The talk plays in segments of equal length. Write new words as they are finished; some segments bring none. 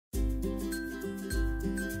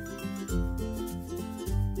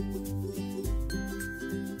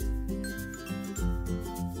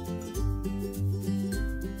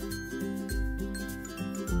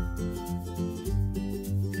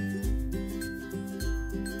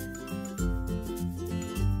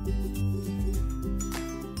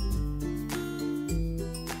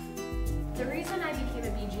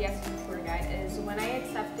BGSU tour guide is when I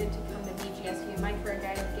accepted to come to BGSU, my tour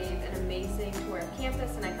guide gave an amazing tour of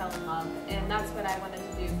campus and I fell in love, and that's what I wanted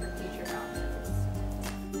to do for future Falcons.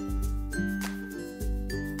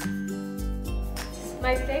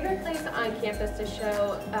 My favorite place on campus to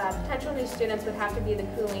show potential new students would have to be the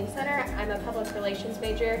Cooling Center. I'm a public relations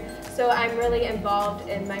major, so I'm really involved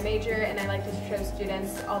in my major and I like to show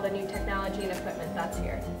students all the new technology and equipment that's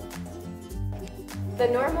here. The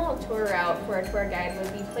normal tour route for a tour guide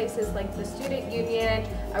would be places like the Student Union,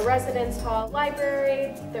 a residence hall,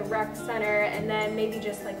 library, the rec center, and then maybe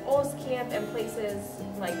just like Olds Camp and places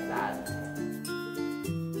like that.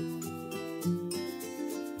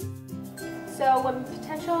 So when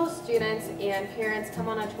potential students and parents come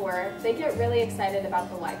on a tour, they get really excited about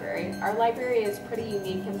the library. Our library is pretty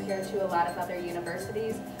unique compared to a lot of other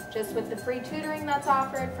universities, just with the free tutoring that's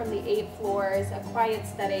offered from the 8 floors, a quiet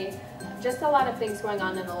study, just a lot of things going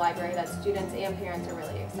on in the library that students and parents are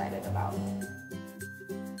really excited about.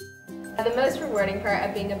 The most rewarding part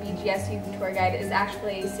of being a BGSU tour guide is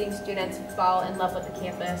actually seeing students fall in love with the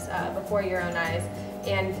campus before your own eyes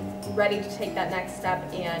and ready to take that next step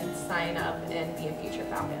and sign up and be a future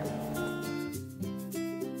Falcon.